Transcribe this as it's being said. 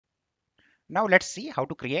Now let's see how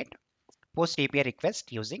to create post API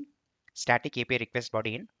request using static API request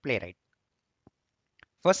body in Playwright.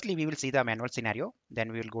 Firstly, we will see the manual scenario.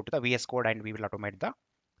 Then we will go to the VS Code and we will automate the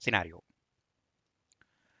scenario.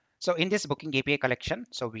 So in this booking API collection,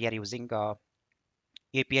 so we are using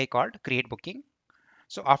API called create booking.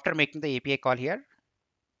 So after making the API call here,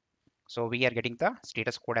 so we are getting the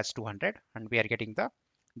status code as 200 and we are getting the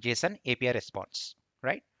JSON API response,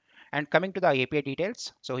 right? And coming to the API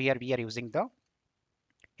details, so here we are using the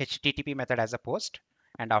HTTP method as a post,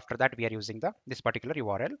 and after that we are using this particular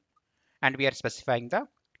URL, and we are specifying the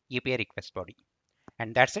API request body,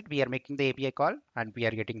 and that's it. We are making the API call and we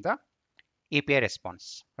are getting the API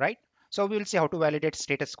response, right? So we will see how to validate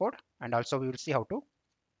status code, and also we will see how to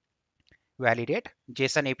validate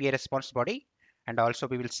JSON API response body, and also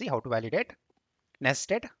we will see how to validate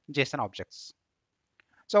nested JSON objects.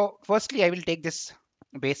 So firstly, I will take this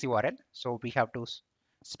base URL. So we have to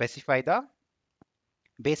specify the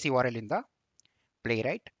base URL in the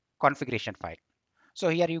Playwright configuration file. So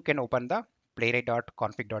here you can open the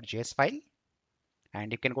playwright.config.js file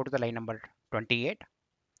and you can go to the line number 28.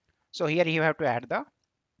 So here you have to add the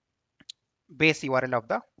base URL of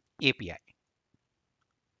the API.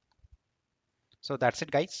 So that's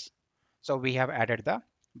it, guys. So we have added the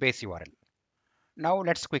base URL. Now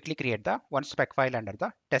let's quickly create the one spec file under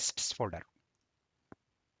the tests folder.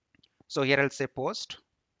 So here I'll say post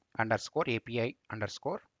underscore API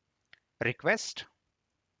underscore request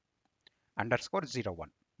underscore 01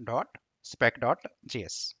 dot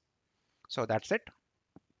spec.js. So that's it.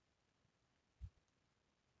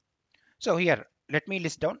 So here, let me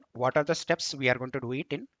list down what are the steps we are going to do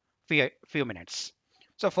it in few minutes.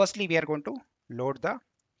 So firstly, we are going to load the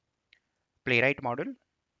Playwright module.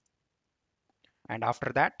 And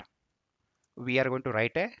after that, we are going to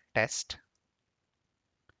write a test.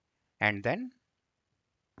 And then,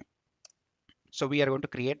 so we are going to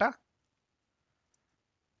create a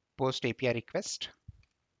post API request.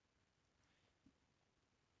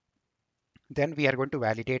 Then we are going to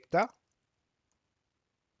validate the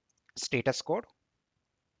status code.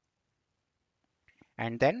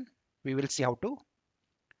 And then we will see how to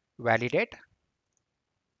validate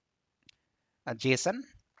a JSON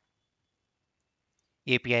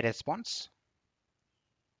API response.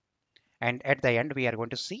 And at the end, we are going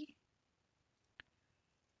to see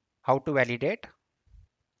how to validate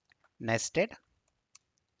nested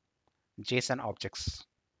JSON objects.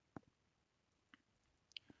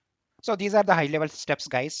 So these are the high level steps,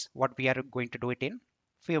 guys, what we are going to do it in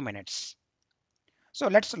few minutes. So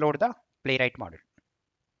let's load the Playwright module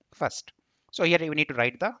first. So here you need to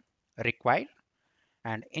write the required,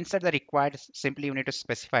 and inside the required, simply you need to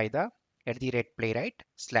specify the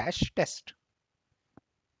 @playwright/test.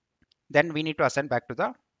 Then we need to assign back to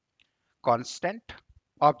the constant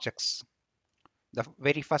objects. The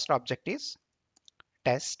very first object is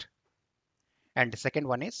test and the second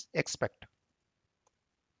one is expect.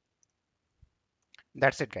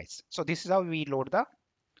 That's it, guys. So this is how we load the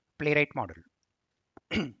Playwright module.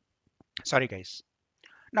 Sorry, guys.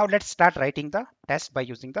 Now let's start writing the test by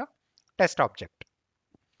using the test object.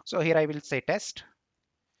 So here I will say test,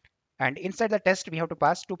 and inside the test we have to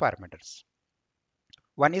pass two parameters.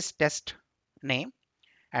 One is test name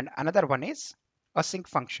and another one is async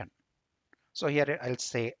function. So here I'll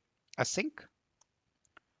say async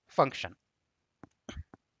function.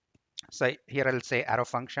 So here I'll say arrow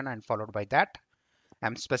function, and followed by that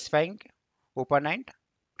I'm specifying open and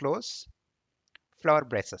close flower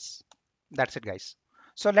braces. That's it, guys.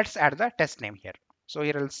 So let's add the test name here. So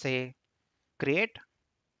here I'll say create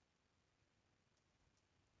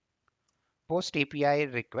post API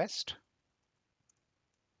request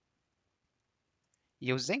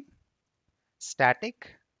using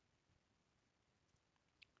static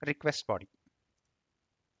request body.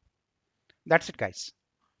 That's it, guys.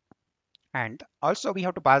 And also we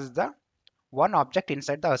have to pass the one object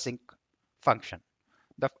inside the async function.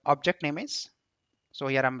 The object name is, so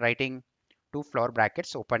here I'm writing two flower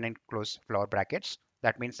brackets, open and close flower brackets.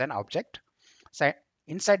 That means an object. So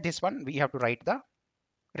inside this one, we have to write the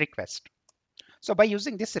request. So by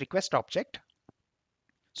using this request object,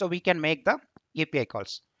 so we can make the API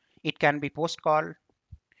calls. It can be post call,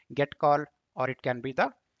 get call, or it can be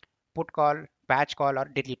the put call, patch call, or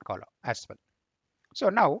delete call as well. So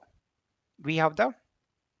now we have the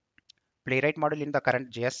Playwright module in the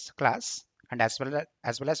current JS class, and as well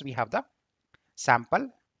as we have the sample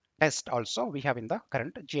test also we have in the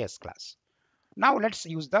current JS class. Now let's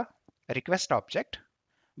use the request object.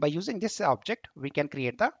 By using this object, we can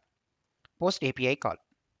create the post API call.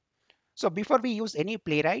 So before we use any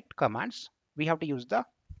Playwright commands, we have to use the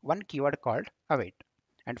one keyword called await.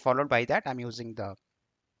 and followed by that I'm using the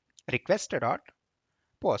request dot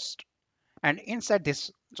post. And inside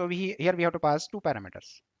this, so here we have to pass two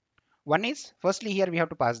parameters. One is, firstly here we have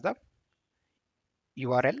to pass the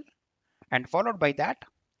URL, and followed by that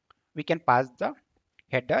we can pass the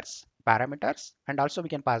headers, parameters, and also we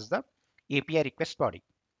can pass the API request body.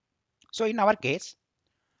 So in our case,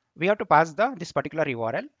 we have to pass this particular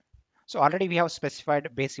URL. So already we have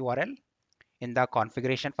specified base URL in the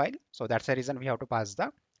configuration file. So that's the reason we have to pass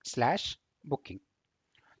the slash booking.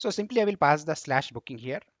 So simply I will pass the slash booking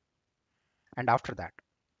here, and after that,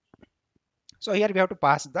 so here we have to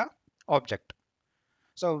pass the object.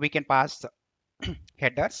 So we can pass the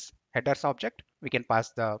headers object. We can pass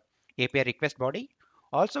the API request body.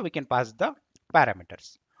 Also we can pass the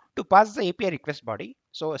parameters. To pass the API request body,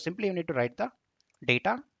 so simply you need to write the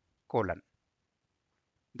data colon.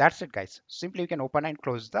 That's it, guys. Simply you can open and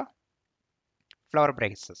close the flower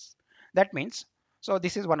braces. That means, so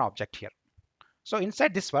this is one object here. So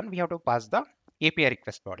inside this one, we have to pass the API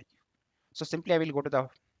request body. So simply I will go to the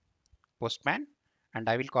Postman and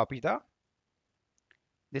I will copy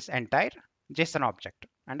this entire JSON object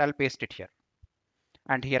and I'll paste it here.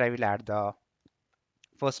 And here I will add the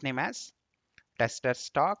first name as tester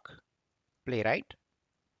stock playwright.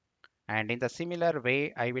 And in the similar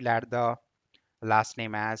way, I will add the last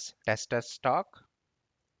name as tester stock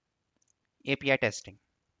API testing.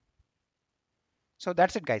 So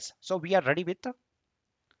that's it, guys. So we are ready with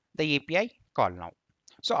the API call now.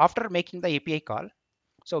 So after making the API call,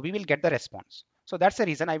 so we will get the response. So that's the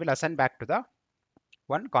reason I will assign back to the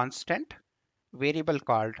one constant variable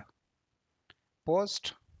called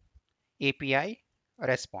post API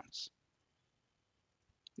response.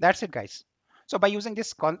 That's it, guys. So by using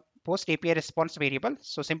this post API response variable,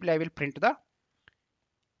 so simply I will print the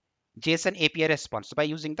JSON API response by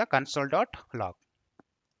using the console.log.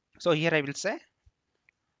 So here I will say,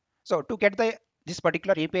 so to get this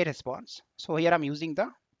particular API response, so here I'm using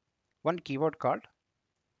the one keyword called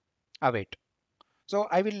await. So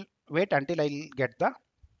I will wait until I'll get the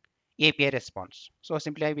API response. So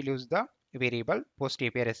simply I will use the variable post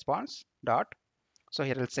API response dot. So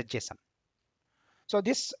here I'll say JSON. So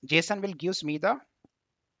this JSON will gives me the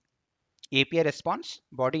API response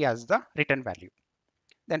body as the return value.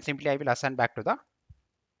 Then simply I will assign back to the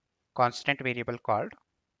constant variable called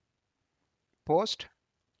post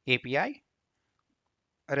API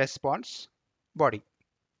response body.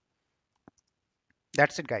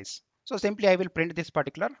 That's it, guys. So simply I will print this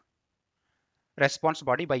particular response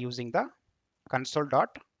body by using the console.log.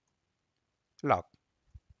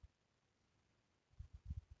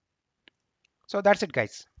 So that's it,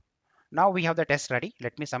 guys. Now we have the test ready.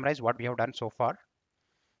 Let me summarize what we have done so far.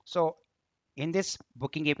 So in this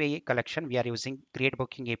booking API collection, we are using create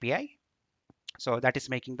booking API. So that is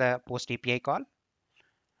making the post API call.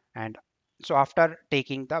 And so after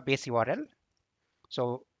taking the base URL,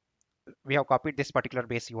 so we have copied this particular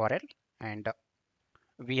base URL and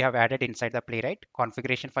we have added inside the Playwright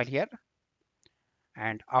configuration file here.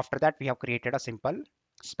 And after that, we have created a simple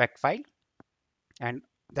spec file. And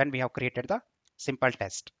then we have created the simple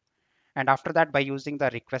test. And after that, by using the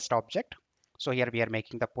request object, so here we are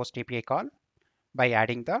making the post API call by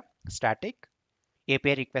adding the static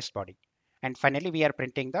API request body. And finally, we are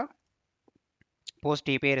printing the post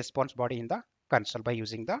API response body in the console by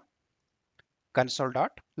using the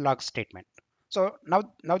console.log statement. So now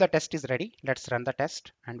the test is ready. Let's run the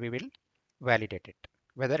test and we will validate it,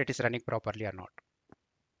 whether it is running properly or not.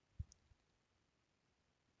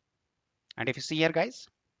 And if you see here, guys,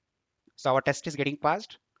 so our test is getting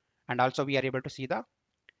passed, and also we are able to see the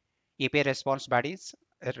API response body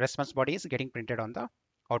is getting printed on the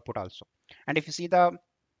output also. And if you see the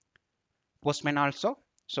Postman also,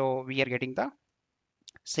 so we are getting the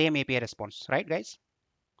same API response, right, guys?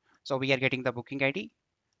 So we are getting the booking ID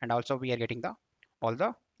and also we are getting all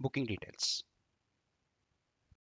the booking details.